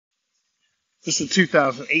This is a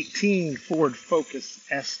 2018 Ford Focus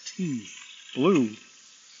ST Blue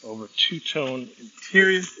over two-tone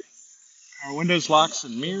interior. Our windows, locks,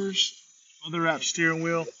 and mirrors. Leather wrapped steering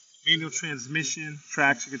wheel. Manual transmission.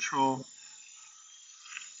 Traction control.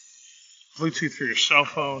 Bluetooth for your cell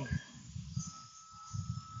phone.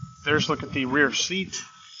 There's a look at the rear seat.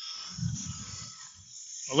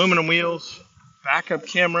 Aluminum wheels. Backup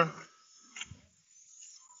camera.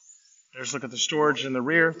 There's a look at the storage in the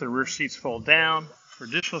rear. The rear seats fold down for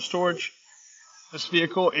additional storage. This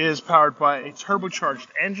vehicle is powered by a turbocharged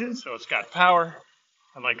engine, so it's got power.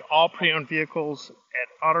 And like all pre-owned vehicles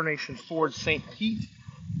at Autonation Ford St. Pete,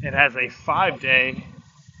 it has a 5-day,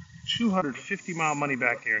 250-mile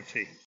money-back guarantee.